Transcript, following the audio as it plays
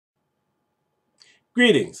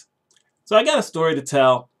Greetings. So I got a story to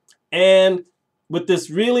tell, and what this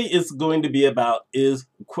really is going to be about is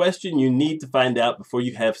a question you need to find out before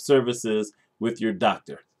you have services with your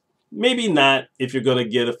doctor. Maybe not if you're going to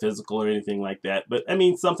get a physical or anything like that, but I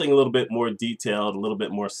mean something a little bit more detailed, a little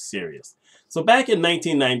bit more serious. So back in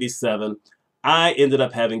 1997, I ended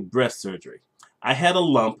up having breast surgery. I had a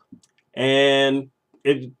lump, and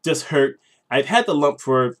it just hurt. I'd had the lump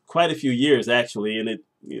for quite a few years actually, and it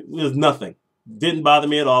was nothing. Didn't bother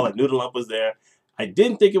me at all. I knew the lump was there. I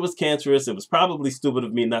didn't think it was cancerous. It was probably stupid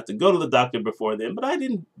of me not to go to the doctor before then, but I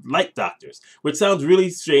didn't like doctors, which sounds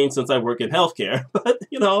really strange since I work in healthcare. But,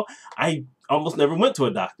 I almost never went to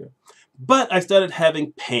a doctor. But I started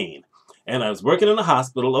having pain, and I was working in a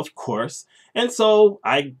hospital, of course, and so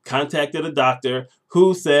I contacted a doctor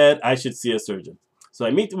who said I should see a surgeon. So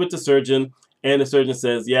I meet with the surgeon, and the surgeon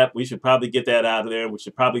says, yep, we should probably get that out of there. We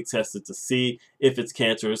should probably test it to see if it's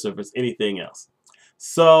cancerous or if it's anything else.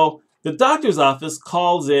 So the doctor's office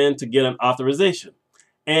calls in to get an authorization.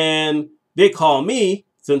 And they call me,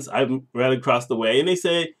 since I'm right across the way, and they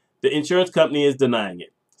say the insurance company is denying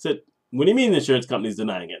it. I said, what do you mean the insurance company is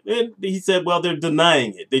denying it? And he said, well, they're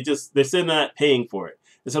denying it. They're saying they're not paying for it.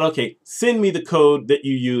 I said, okay, send me the code that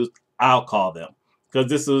you used. I'll call them,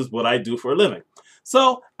 because this is what I do for a living.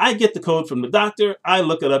 So I get the code from the doctor. I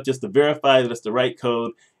look it up just to verify that it's the right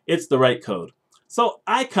code. It's the right code. So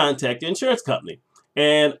I contact the insurance company,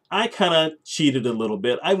 and I kind of cheated a little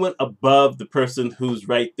bit. I went above the person who's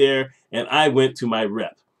right there, and I went to my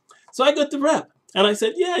rep. So I got the rep, and I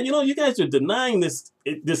said, yeah, you guys are denying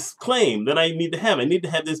this claim that I need to have. I need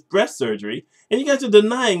to have this breast surgery, and you guys are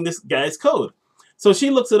denying this guy's code. So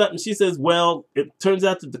she looks it up, and she says, well, it turns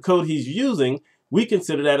out that the code he's using, we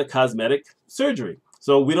consider that a cosmetic surgery.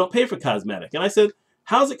 So we don't pay for cosmetic. And I said,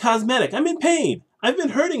 how's it cosmetic? I'm in pain. I've been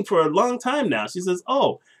hurting for a long time now. She says,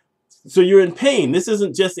 oh, so you're in pain. This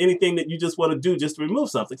isn't just anything that you just want to do just to remove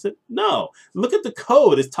something. I said, no, look at the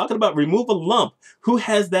code. It's talking about remove a lump. Who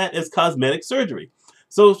has that as cosmetic surgery?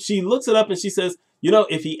 So she looks it up and she says,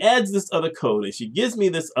 if he adds this other code, and she gives me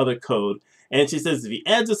this other code, and she says, if he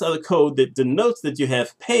adds this other code that denotes that you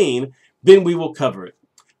have pain, then we will cover it.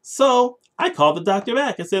 So I called the doctor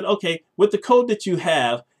back. I said, okay, with the code that you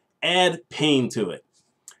have, add pain to it.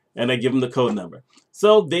 And I give them the code number.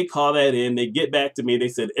 So they call that in. They get back to me. They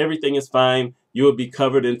said, everything is fine. You will be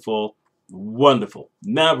covered in full. Wonderful.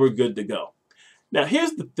 Now we're good to go. Now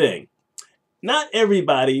here's the thing. Not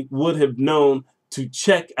everybody would have known to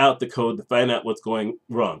check out the code to find out what's going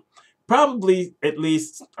wrong. Probably at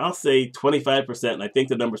least, I'll say 25%, and I think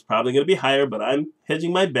the number's probably going to be higher, but I'm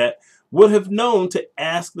hedging my bet, would have known to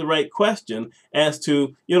ask the right question as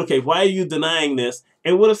to, okay, why are you denying this?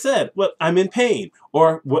 And would have said, well, I'm in pain,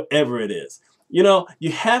 or whatever it is.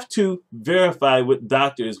 You have to verify with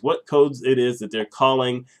doctors what codes it is that they're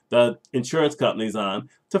calling the insurance companies on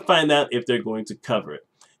to find out if they're going to cover it.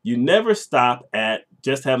 You never stop at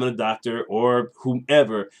just having a doctor or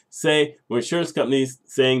whomever say, well, insurance companies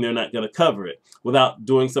saying they're not going to cover it without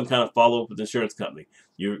doing some kind of follow-up with the insurance company.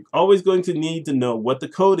 You're always going to need to know what the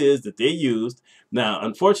code is that they used. Now,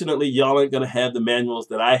 unfortunately, y'all aren't going to have the manuals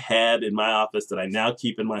that I had in my office that I now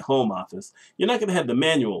keep in my home office. You're not going to have the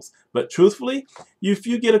manuals. But truthfully, if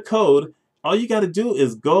you get a code, all you got to do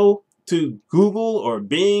is go to Google or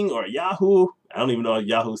Bing or Yahoo. I don't even know if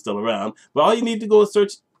Yahoo's still around. But all you need to go is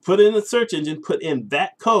search, put in a search engine, put in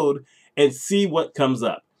that code, and see what comes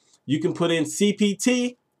up. You can put in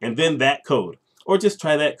CPT and then that code. Or just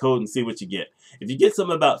try that code and see what you get. If you get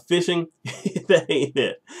something about fishing, that ain't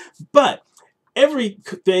it. But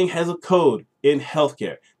everything has a code in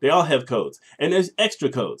healthcare. They all have codes. And there's extra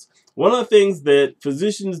codes. One of the things that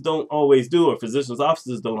physicians don't always do, or physicians'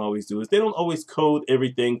 offices don't always do, is they don't always code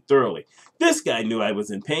everything thoroughly. This guy knew I was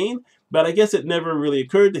in pain, but I guess it never really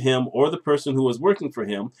occurred to him or the person who was working for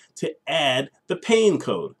him to add the pain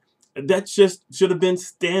code. That just should have been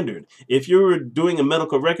standard. If you were doing a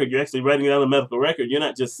medical record, you're actually writing down a medical record. You're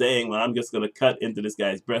not just saying, well, I'm just going to cut into this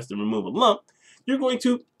guy's breast and remove a lump. You're going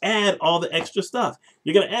to add all the extra stuff.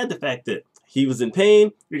 You're going to add the fact that he was in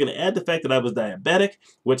pain. You're going to add the fact that I was diabetic,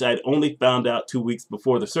 which I'd only found out 2 weeks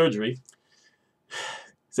before the surgery.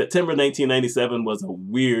 September 1997 was a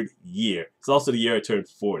weird year. It's also the year I turned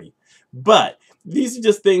 40. But these are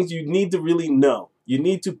just things you need to really know. You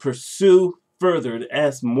need to pursue further to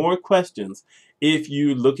ask more questions if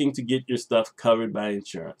you're looking to get your stuff covered by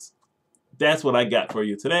insurance. That's what I got for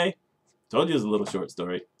you today. Told you it was a little short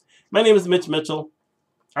story. My name is Mitch Mitchell.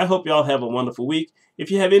 I hope y'all have a wonderful week.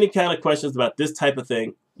 If you have any kind of questions about this type of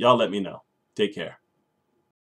thing, y'all let me know. Take care.